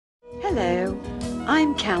Hello,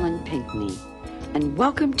 I'm Callan Pinckney, and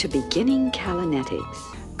welcome to Beginning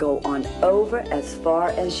Callanetics. Go on over as far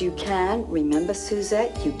as you can. Remember,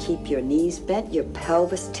 Suzette, you keep your knees bent, your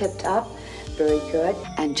pelvis tipped up. Very good.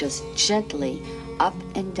 And just gently up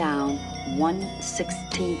and down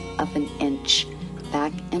 1/16 of an inch,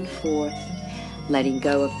 back and forth, letting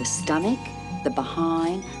go of the stomach, the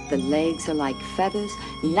behind, the legs are like feathers.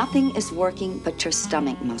 Nothing is working but your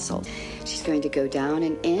stomach muscles. She's going to go down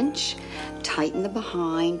an inch, tighten the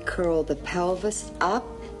behind, curl the pelvis up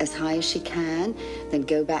as high as she can, then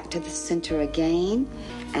go back to the center again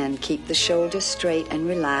and keep the shoulders straight and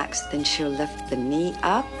relaxed. Then she'll lift the knee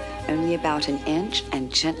up only about an inch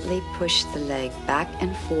and gently push the leg back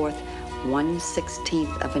and forth 1/16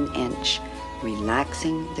 of an inch,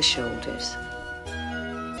 relaxing the shoulders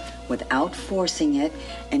without forcing it.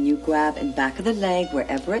 And you grab in back of the leg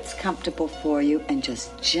wherever it's comfortable for you and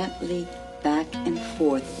just gently back and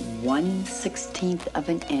forth 1/16 of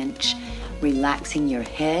an inch, relaxing your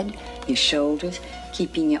head, your shoulders,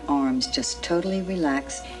 keeping your arms just totally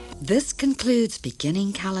relaxed. This concludes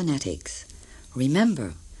Beginning Callanetics.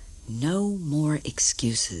 Remember, no more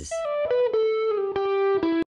excuses.